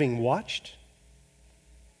 having watched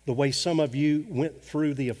the way some of you went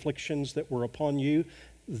through the afflictions that were upon you,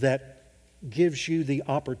 that gives you the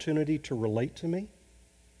opportunity to relate to me.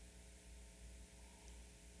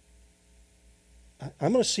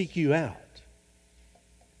 I'm going to seek you out.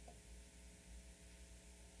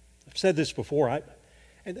 I've said this before,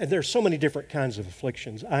 and there's so many different kinds of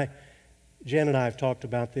afflictions. Jan and I have talked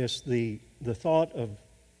about this, the thought of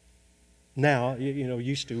now,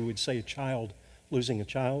 used to we'd say a child, losing a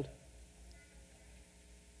child.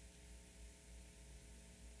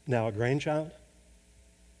 Now a grandchild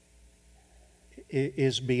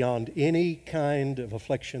is beyond any kind of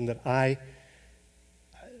affliction that I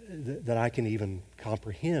that I can even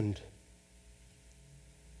comprehend.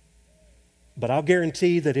 But I'll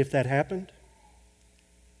guarantee that if that happened,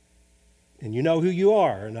 and you know who you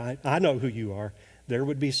are, and I know who you are, there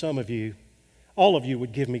would be some of you, all of you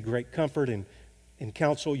would give me great comfort and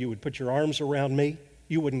counsel. You would put your arms around me.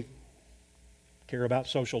 You wouldn't care about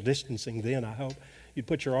social distancing then, I hope. You'd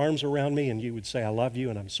put your arms around me and you would say, I love you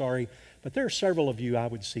and I'm sorry. But there are several of you I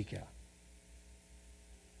would seek out.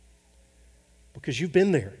 Because you've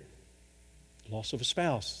been there. The loss of a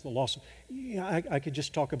spouse, the loss of, I could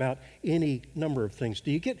just talk about any number of things.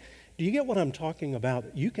 Do you get what I'm talking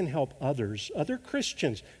about? You can help others, other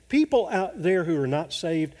Christians, people out there who are not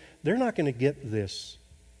saved, they're not going to get this.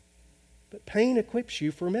 But pain equips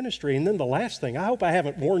you for ministry. And then the last thing, I hope I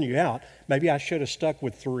haven't worn you out. Maybe I should have stuck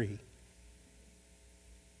with 3.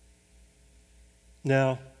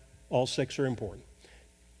 Now, all 6 are important.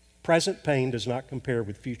 Present pain does not compare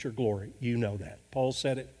with future glory. You know that. Paul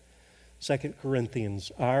said it. 2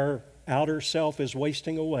 Corinthians, our outer self is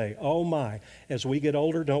wasting away. Oh my, as we get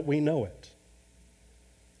older, don't we know it?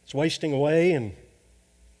 It's wasting away and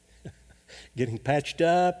getting patched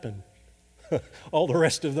up and all the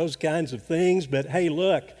rest of those kinds of things. But hey,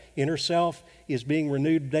 look, inner self is being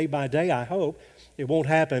renewed day by day, I hope. It won't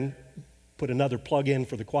happen. Put another plug in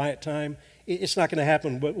for the quiet time. It's not going to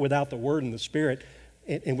happen without the Word and the Spirit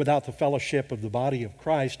and without the fellowship of the body of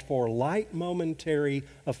Christ for light momentary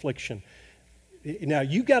affliction. Now,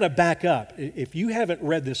 you got to back up. If you haven't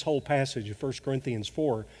read this whole passage of 1 Corinthians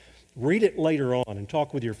 4, read it later on and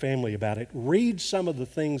talk with your family about it. Read some of the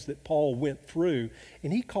things that Paul went through,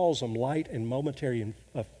 and he calls them light and momentary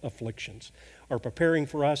afflictions, are preparing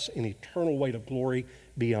for us an eternal weight of glory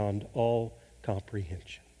beyond all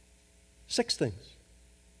comprehension. 6 things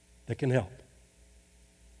that can help.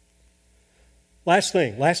 Last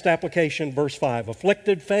thing, last application, verse 5.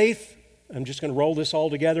 Afflicted faith. I'm just going to roll this all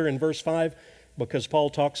together in verse 5 because Paul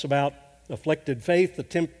talks about afflicted faith, the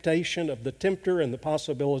temptation of the tempter, and the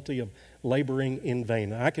possibility of laboring in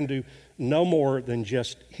vain. I can do no more than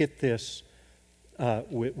just hit this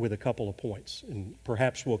with a couple of points, and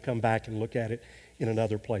perhaps we'll come back and look at it in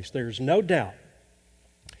another place. There's no doubt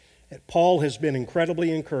that Paul has been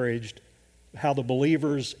incredibly encouraged how the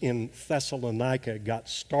believers in Thessalonica got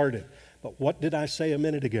started. But what did I say a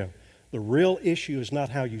minute ago? The real issue is not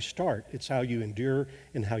how you start, it's how you endure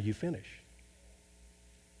and how you finish.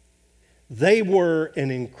 They were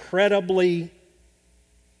an incredibly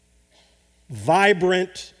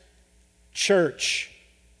vibrant church.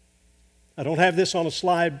 I don't have this on a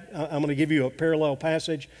slide. I'm going to give you a parallel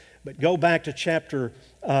passage, but go back to chapter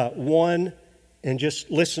 1 and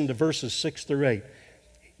just listen to verses 6 through 8.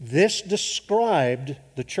 This described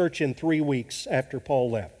the church in 3 weeks after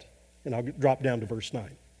Paul left. And I'll drop down to verse 9.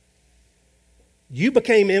 You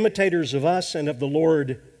became imitators of us and of the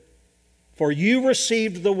Lord, for you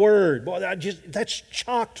received the word. Boy, that's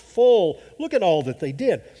chocked full. Look at all that they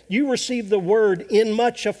did. You received the word in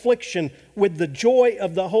much affliction with the joy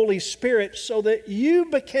of the Holy Spirit, so that you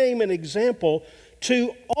became an example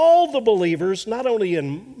to all the believers, not only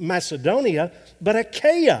in Macedonia, but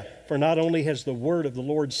Achaia. For not only has the word of the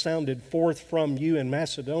Lord sounded forth from you in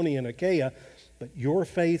Macedonia and Achaia, but your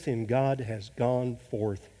faith in God has gone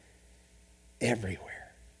forth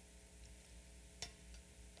everywhere.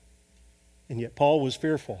 And yet Paul was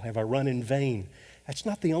fearful. Have I run in vain? That's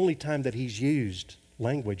not the only time that he's used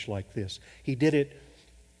language like this. He did it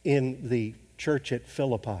in the church at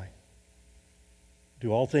Philippi.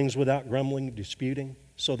 Do all things without grumbling, disputing,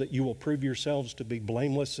 so that you will prove yourselves to be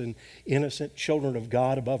blameless and innocent, children of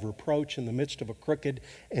God above reproach in the midst of a crooked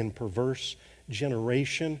and perverse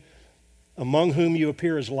generation, among whom you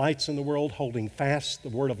appear as lights in the world, holding fast the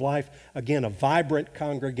word of life. Again, a vibrant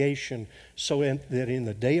congregation, so that in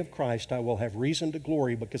the day of Christ I will have reason to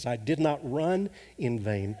glory, because I did not run in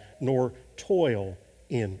vain, nor toil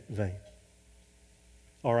in vain.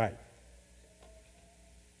 All right.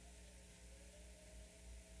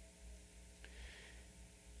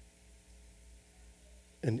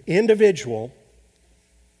 An individual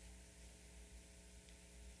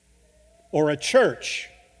or a church,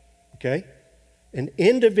 okay? An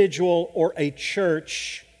individual or a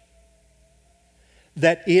church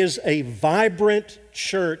that is a vibrant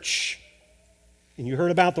church, and you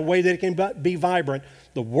heard about the way that it can be vibrant.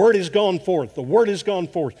 The word has gone forth. The word has gone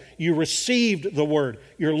forth. You received the word.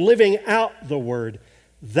 You're living out the word.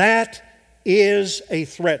 That is a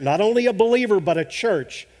threat. Not only a believer, but a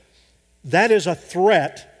church. That is a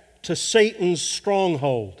threat to Satan's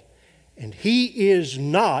stronghold. And he is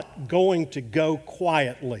not going to go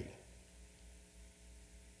quietly.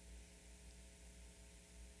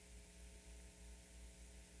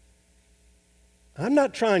 I'm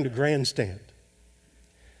not trying to grandstand.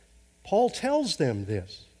 Paul tells them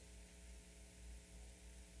this.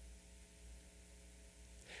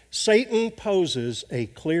 Satan poses a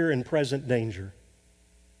clear and present danger.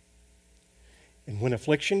 And when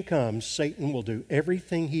affliction comes, Satan will do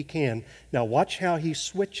everything he can. Now watch how he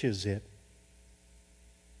switches it.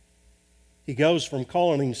 He goes from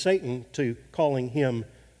calling Satan to calling him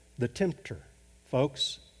the tempter.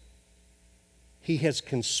 Folks, he has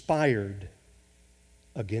conspired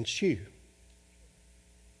against you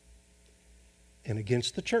and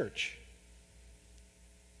against the church.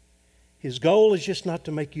 His goal is just not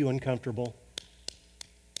to make you uncomfortable.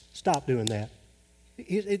 Stop doing that.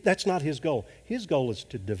 That's not his goal. His goal is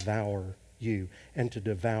to devour you and to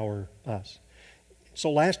devour us.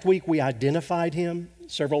 So last week we identified him,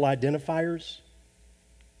 several identifiers.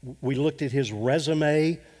 We looked at his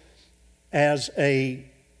resume as a,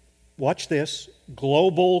 watch this,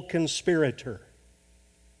 global conspirator.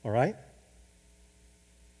 All right?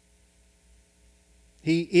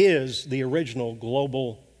 He is the original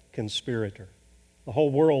global conspirator. The whole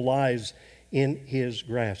world lies in his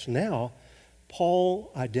grasp. Now,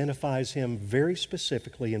 Paul identifies him very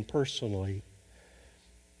specifically and personally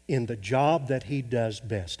in the job that he does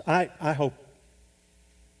best. I hope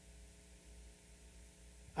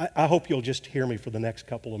you'll just hear me for the next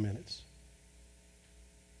couple of minutes.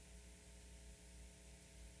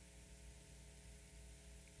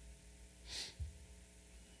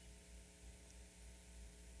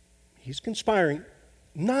 He's conspiring.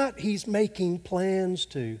 Not he's making plans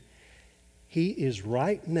to. He is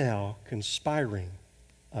right now conspiring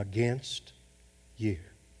against you.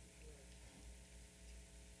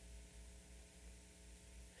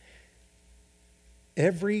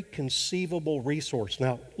 Every conceivable resource.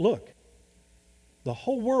 Now, look, the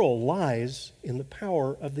whole world lies in the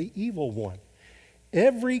power of the evil one.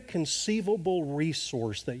 Every conceivable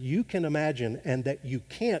resource that you can imagine and that you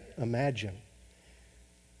can't imagine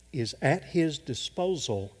is at his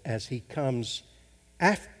disposal as he comes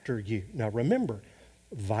after you. Now remember,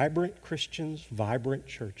 vibrant Christians, vibrant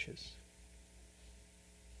churches.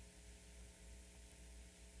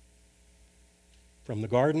 From the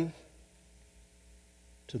garden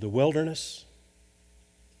to the wilderness,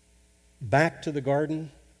 back to the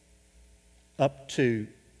garden, up to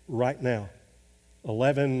right now,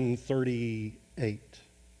 11:38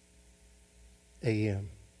 a.m.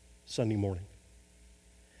 Sunday morning.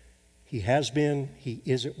 He has been, he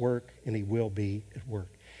is at work, and he will be at work.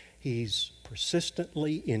 He's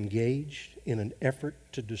persistently engaged in an effort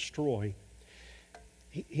to destroy.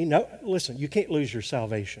 Listen, you can't lose your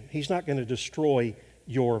salvation. He's not going to destroy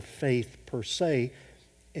your faith per se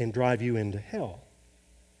and drive you into hell.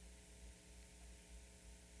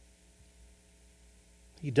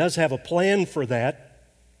 He does have a plan for that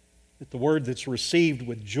the word that's received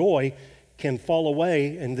with joy can fall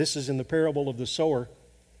away, and this is in the parable of the sower.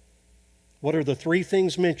 What are the three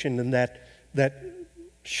things mentioned in that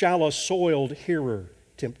shallow-soiled hearer?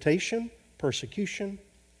 Temptation, persecution,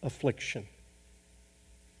 affliction.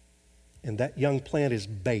 And that young plant is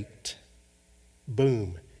baked.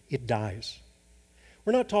 Boom, it dies.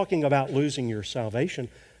 We're not talking about losing your salvation.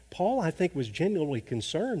 Paul, I think, was genuinely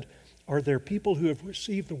concerned. Are there people who have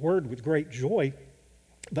received the word with great joy,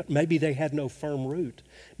 but maybe they had no firm root?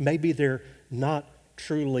 Maybe they're not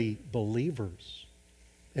truly believers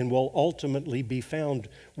and will ultimately be found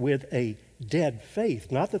with a dead faith.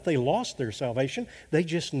 Not that they lost their salvation, they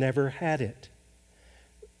just never had it.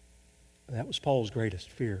 That was Paul's greatest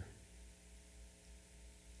fear.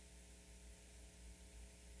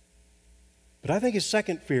 But I think his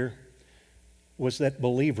second fear was that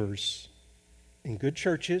believers in good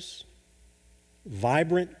churches,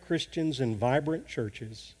 vibrant Christians in vibrant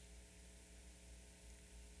churches,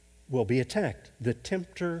 will be attacked. The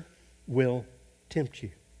tempter will tempt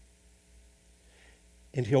you.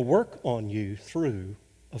 And he'll work on you through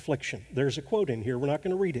affliction. There's a quote in here, we're not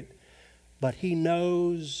going to read it. But he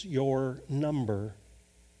knows your number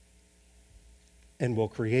and will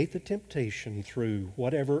create the temptation through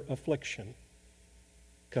whatever affliction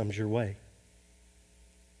comes your way.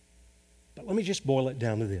 But let me just boil it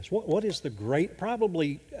down to this. What is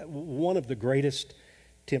probably one of the greatest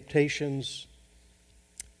temptations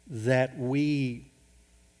that we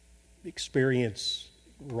experience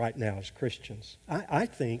right now as Christians? I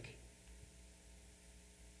think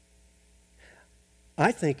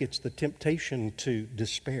it's the temptation to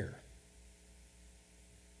despair.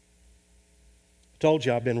 I told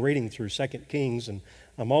you I've been reading through 2 Kings, and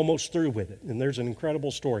I'm almost through with it. And there's an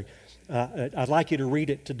incredible story. I'd like you to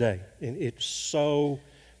read it today. And it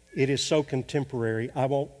is so contemporary. I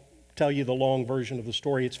won't tell you the long version of the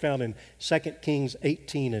story. It's found in 2 Kings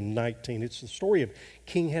 18 and 19. It's the story of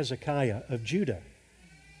King Hezekiah of Judah.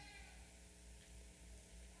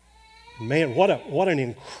 Man, what an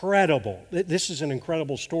incredible, this is an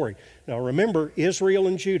incredible story. Now remember, Israel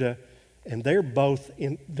and Judah, and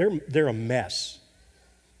they're a mess.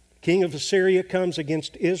 King of Assyria comes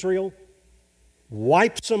against Israel,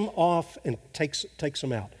 wipes them off, and takes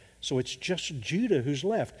them out. So it's just Judah who's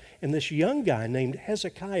left. And this young guy named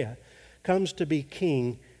Hezekiah comes to be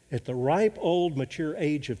king at the ripe, old, mature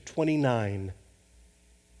age of 29.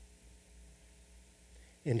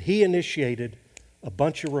 And he initiated a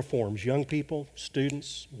bunch of reforms. Young people,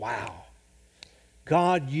 students, wow.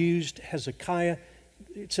 God used Hezekiah.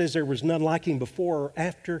 It says there was none like him before or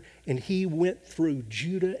after, and he went through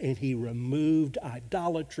Judah and he removed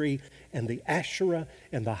idolatry and the Asherah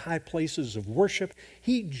and the high places of worship.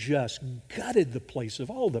 He just gutted the place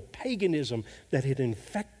of all the paganism that had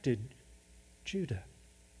infected Judah.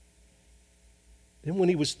 Then when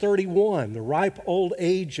he was 31, the ripe old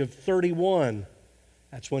age of 31,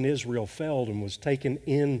 that's when Israel fell and was taken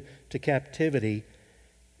into captivity.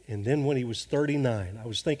 And then when he was 39, I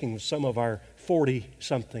was thinking of some of our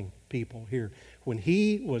 40-something people here. When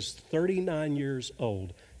he was 39 years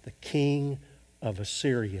old, the king of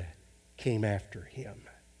Assyria came after him.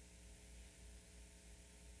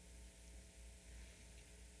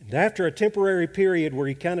 And after a temporary period where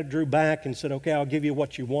he kind of drew back and said, okay, I'll give you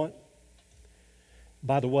what you want.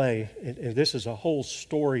 By the way, and this is a whole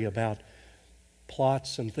story about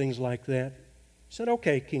plots and things like that. He said,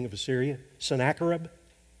 okay, king of Assyria, Sennacherib,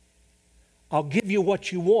 I'll give you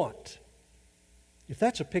what you want. If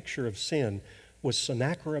that's a picture of sin, was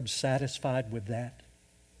Sennacherib satisfied with that?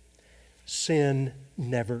 Sin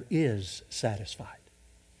never is satisfied.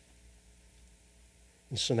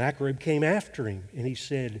 And Sennacherib came after him and he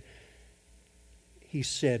said,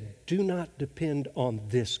 do not depend on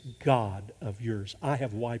this God of yours. I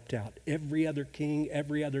have wiped out every other king,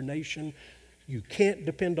 every other nation. You can't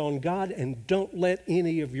depend on God, and don't let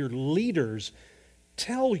any of your leaders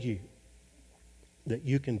tell you that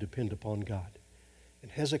you can depend upon God.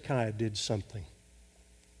 And Hezekiah did something.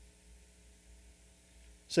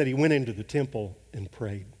 Said he went into the temple and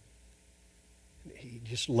prayed. He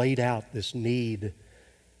just laid out this need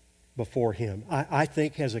before him. I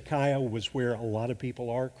think Hezekiah was where a lot of people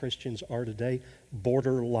are, Christians are today,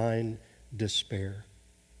 borderline despair.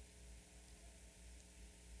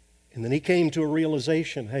 And then he came to a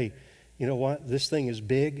realization, hey, you know what? This thing is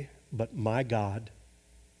big, but my God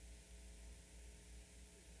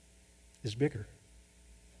is bigger.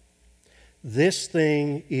 This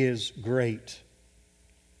thing is great,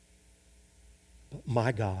 but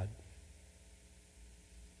my God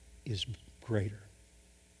is greater.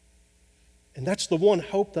 And that's the one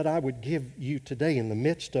hope that I would give you today in the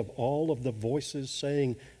midst of all of the voices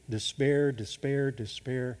saying despair, despair,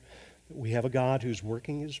 despair. We have a God who's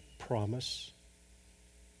working His promise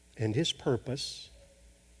and His purpose.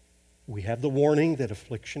 We have the warning that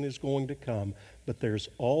affliction is going to come, but there's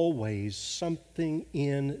always something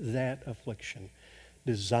in that affliction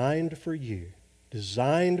designed for you,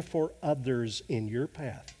 designed for others in your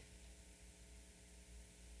path,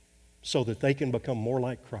 so that they can become more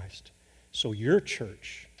like Christ. So your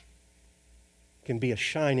church can be a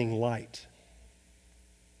shining light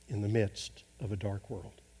in the midst of a dark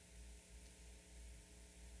world.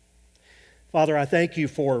 Father, I thank you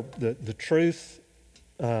for the truth.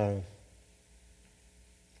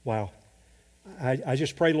 Wow. I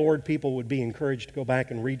just pray, Lord, people would be encouraged to go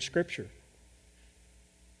back and read Scripture.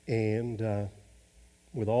 And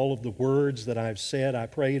with all of the words that I've said, I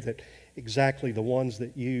pray that exactly the ones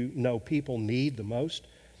that you know people need the most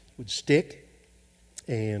would stick.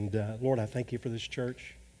 And Lord, I thank you for this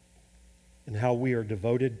church and how we are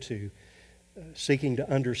devoted to seeking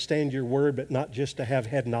to understand your word, but not just to have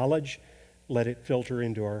head knowledge. Let it filter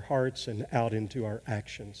into our hearts and out into our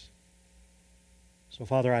actions. So,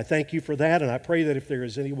 Father, I thank you for that, and I pray that if there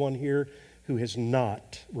is anyone here who has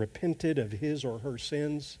not repented of his or her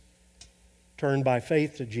sins, turned by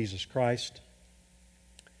faith to Jesus Christ,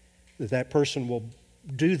 that person will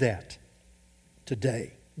do that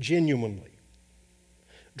today, genuinely.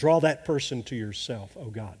 Draw that person to yourself, oh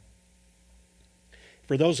God.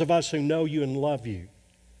 For those of us who know you and love you,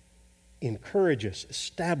 encourage us,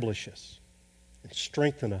 establish us, and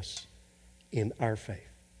strengthen us in our faith.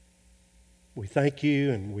 We thank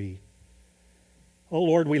you and oh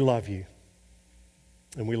Lord, we love you.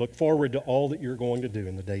 And we look forward to all that you're going to do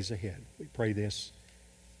in the days ahead. We pray this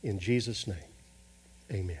in Jesus' name.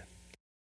 Amen.